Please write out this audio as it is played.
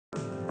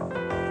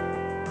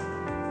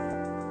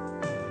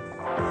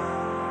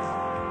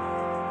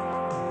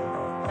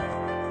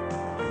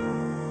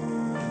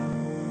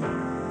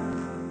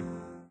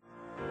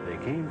They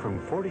came from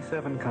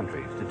 47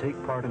 countries to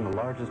take part in the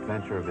largest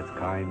venture of its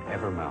kind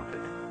ever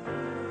mounted.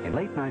 In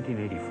late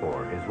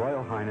 1984, His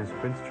Royal Highness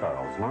Prince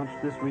Charles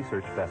launched this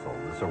research vessel,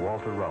 the Sir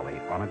Walter Raleigh,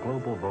 on a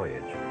global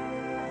voyage.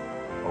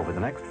 Over the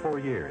next 4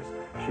 years,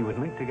 she would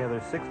link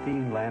together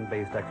 16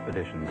 land-based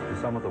expeditions to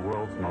some of the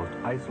world's most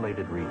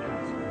isolated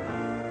regions.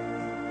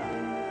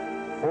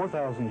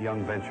 4,000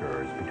 young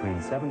venturers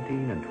between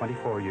 17 and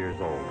 24 years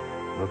old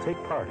will take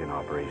part in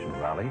Operation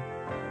Raleigh.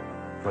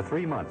 For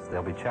 3 months,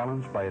 they'll be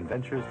challenged by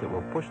adventures that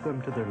will push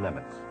them to their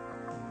limits.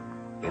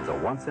 It's a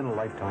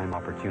once-in-a-lifetime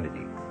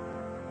opportunity.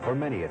 For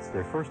many, it's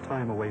their first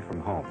time away from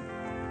home.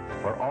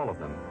 For all of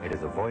them, it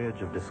is a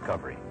voyage of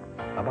discovery,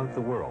 about the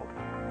world,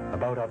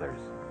 about others,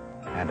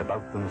 and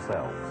about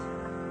themselves.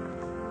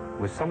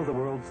 With some of the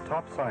world's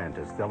top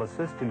scientists, they'll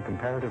assist in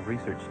comparative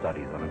research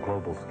studies on a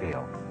global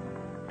scale.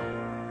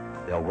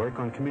 They'll work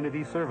on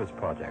community service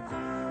projects,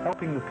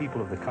 helping the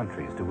people of the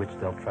countries to which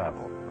they'll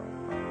travel.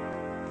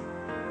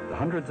 The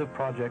hundreds of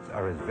projects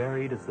are as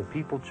varied as the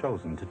people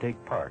chosen to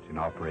take part in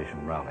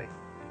Operation Raleigh.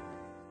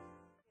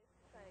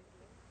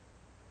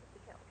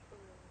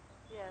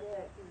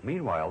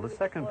 Meanwhile, the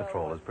second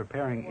patrol is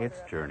preparing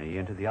its journey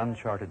into the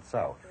uncharted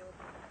south.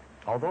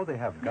 Although they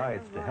have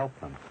guides to help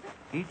them,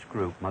 each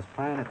group must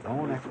plan its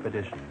own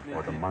expedition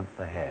for the month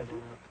ahead.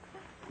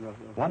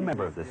 One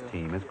member of this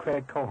team is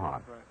Craig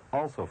Cohon,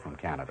 also from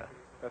Canada.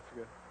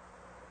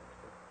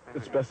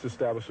 It's best to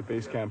establish a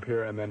base camp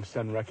here and then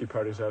send recce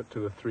parties out to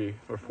the 3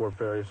 or 4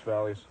 various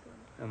valleys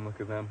and look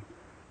at them.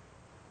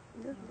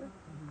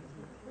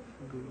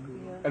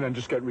 And then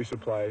just get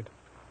resupplied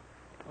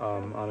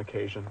on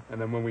occasion. And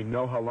then when we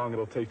know how long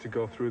it'll take to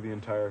go through the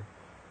entire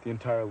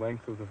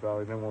length of the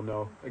valley, then we'll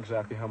know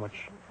exactly how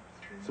much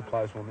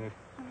supplies we'll need.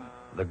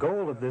 The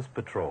goal of this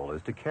patrol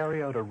is to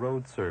carry out a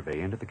road survey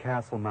into the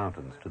Castle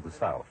Mountains to the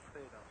south.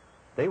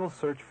 They will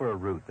search for a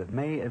route that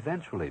may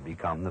eventually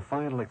become the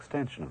final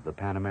extension of the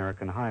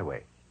Pan-American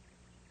Highway.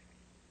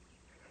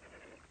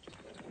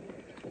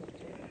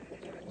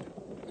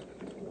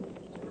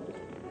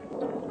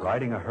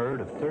 Riding a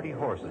herd of 30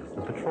 horses,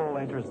 the patrol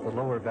enters the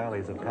lower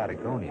valleys of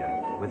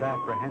Patagonia with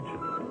apprehension.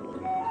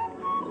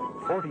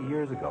 40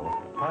 years ago,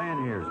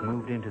 pioneers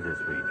moved into this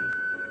region.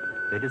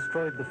 They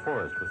destroyed the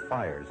forest with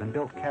fires and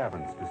built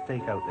cabins to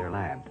stake out their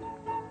land.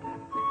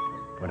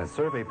 When a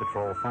survey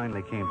patrol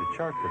finally came to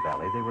chart the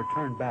valley, they were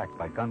turned back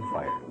by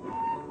gunfire.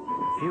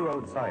 Few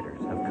outsiders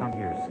have come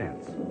here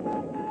since.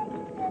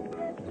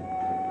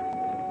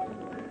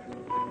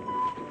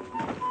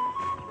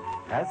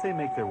 As they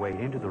make their way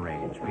into the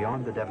range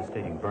beyond the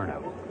devastating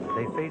burnout,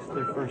 they face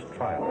their first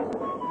trials.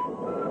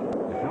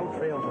 With no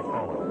trail to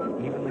follow,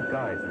 even the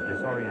guides are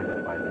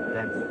disoriented by the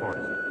dense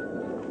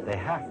forest. They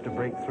have to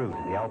break through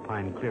to the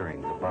alpine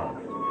clearings above.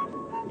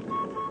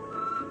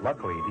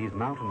 Luckily, these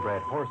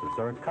mountain-bred horses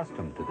are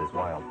accustomed to this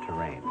wild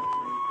terrain.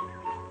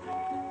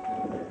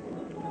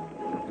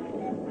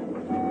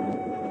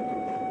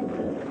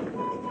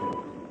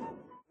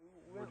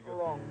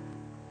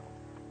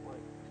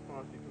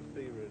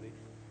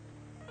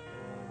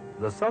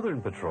 The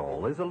Southern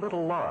Patrol is a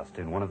little lost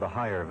in one of the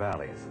higher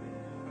valleys.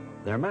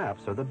 Their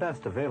maps are the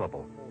best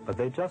available, but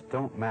they just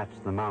don't match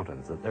the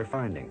mountains that they're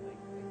finding.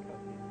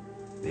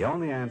 The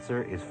only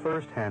answer is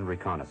first-hand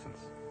reconnaissance.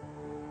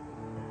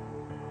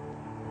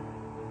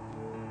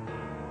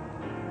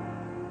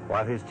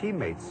 While his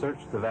teammates search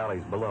the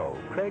valleys below,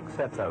 Craig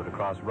sets out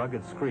across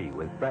rugged scree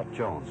with Brett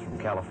Jones from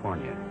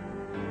California.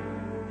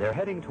 They're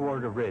heading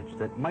toward a ridge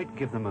that might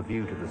give them a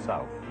view to the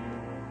south.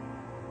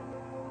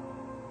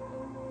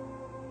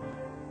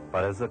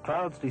 But as the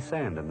clouds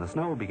descend and the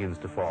snow begins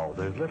to fall,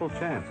 there's little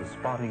chance of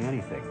spotting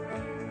anything.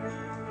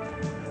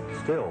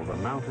 Still, the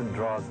mountain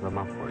draws them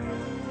upward.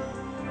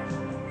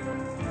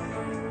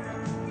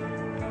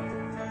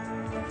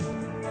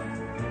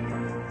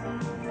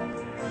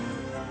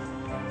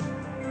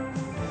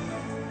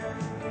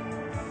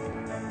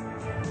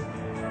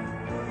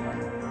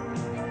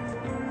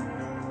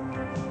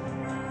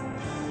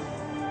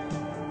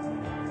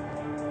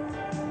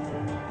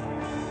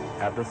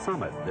 At the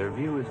summit, their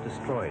view is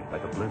destroyed by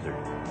the blizzard.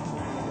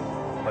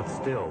 But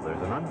still,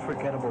 there's an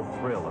unforgettable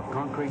thrill of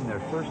conquering their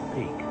first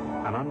peak,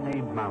 an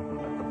unnamed mountain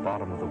at the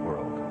bottom of the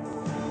world.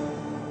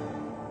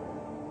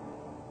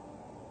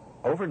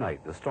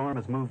 Overnight, the storm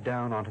has moved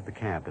down onto the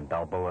camp in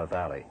Balboa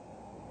Valley.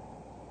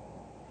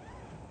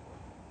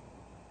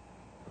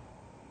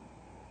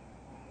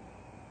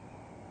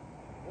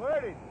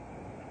 Wording.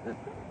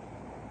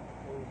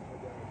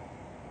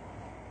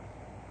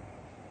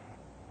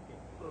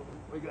 Oh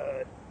my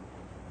God.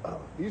 Oh,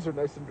 these are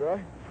nice and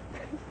dry.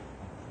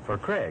 For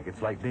Craig,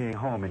 it's like being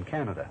home in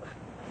Canada.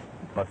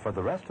 But for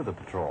the rest of the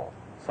patrol,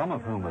 some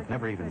of whom have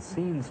never even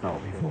seen snow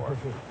before,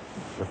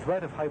 the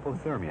threat of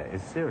hypothermia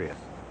is serious.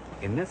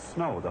 In this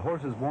snow, the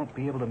horses won't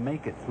be able to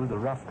make it through the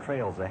rough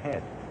trails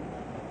ahead.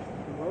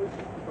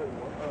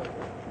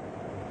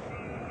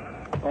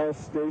 All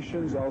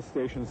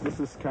stations. This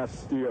is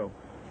Castillo.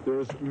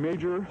 There's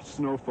major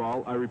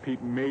snowfall. I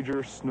repeat,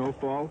 major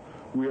snowfall.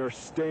 We are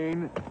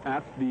staying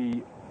at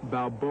the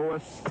Balboa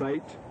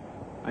site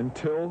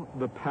until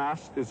the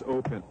pass is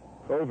open.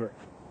 Over.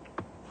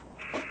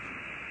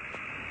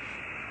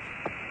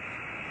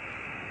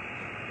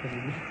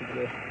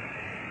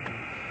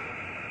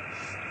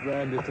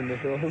 Stranded in the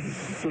hills.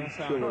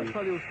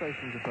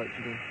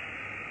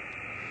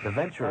 The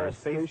venturers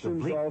face the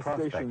bleak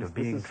prospect of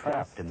being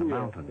trapped in the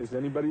mountains,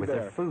 with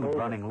their food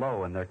running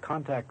low and their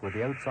contact with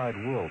the outside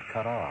world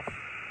cut off.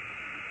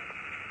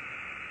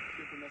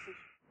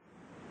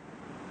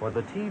 For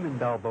the team in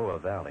Balboa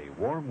Valley,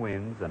 warm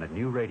winds and a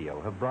new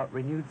radio have brought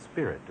renewed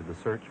spirit to the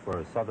search for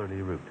a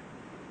southerly route.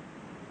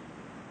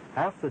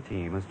 Half the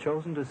team has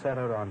chosen to set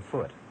out on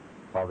foot,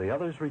 while the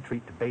others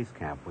retreat to base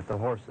camp with the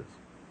horses.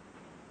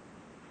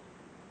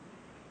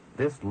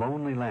 This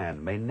lonely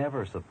land may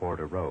never support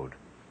a road,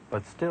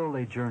 but still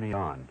they journey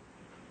on,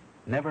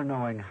 never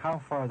knowing how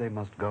far they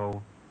must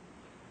go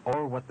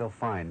or what they'll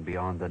find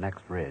beyond the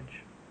next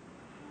ridge.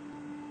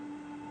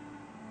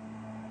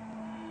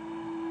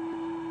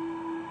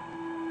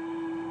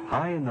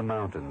 High in the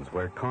mountains,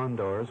 where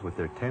condors with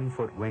their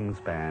 10-foot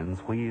wingspans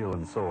wheel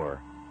and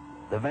soar,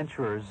 the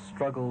venturers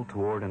struggle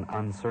toward an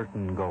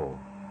uncertain goal.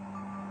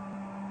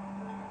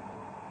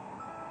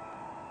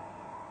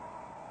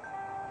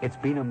 It's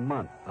been a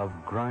month of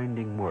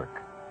grinding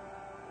work.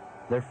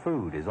 Their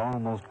food is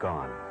almost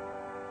gone.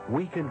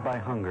 Weakened by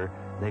hunger,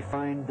 they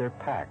find their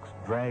packs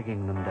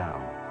dragging them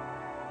down.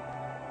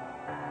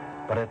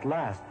 But at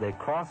last they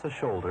cross a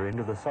shoulder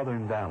into the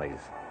southern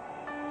valleys.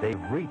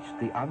 They've reached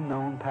the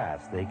unknown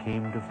pass they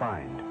came to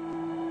find.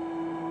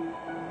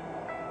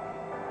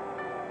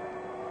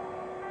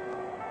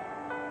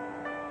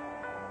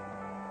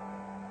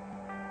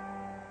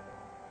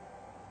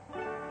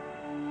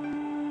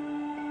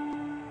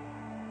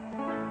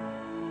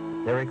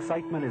 Their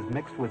excitement is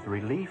mixed with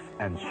relief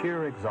and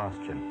sheer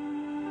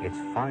exhaustion. It's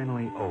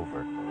finally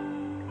over.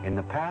 In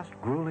the past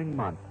grueling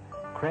month,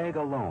 Craig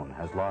alone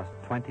has lost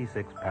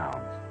 26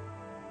 pounds.